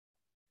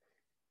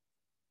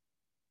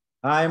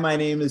Hi, my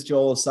name is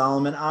Joel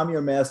Solomon. I'm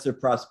your master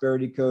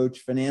prosperity coach,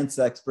 finance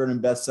expert,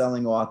 and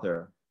best-selling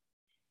author.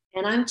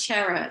 And I'm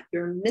Chara,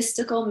 your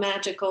mystical,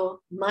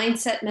 magical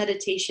mindset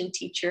meditation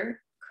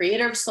teacher,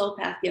 creator of Soul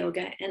Path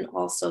Yoga, and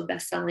also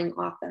best-selling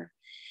author.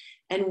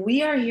 And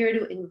we are here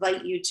to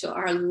invite you to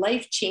our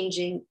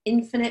life-changing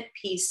Infinite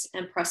Peace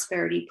and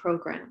Prosperity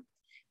program,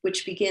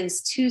 which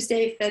begins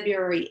Tuesday,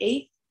 February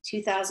 8th,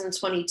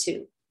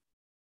 2022.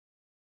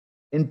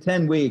 In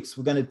 10 weeks,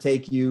 we're going to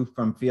take you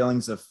from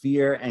feelings of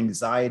fear,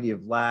 anxiety,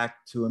 of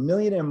lack to a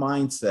millionaire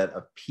mindset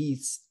of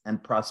peace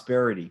and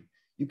prosperity.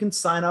 You can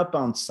sign up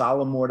on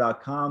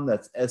Salamour.com.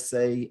 That's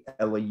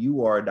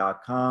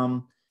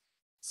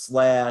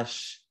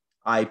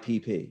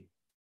SALAUR.com/IPP.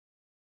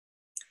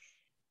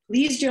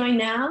 Please join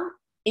now.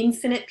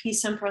 Infinite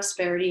Peace and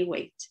Prosperity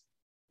await.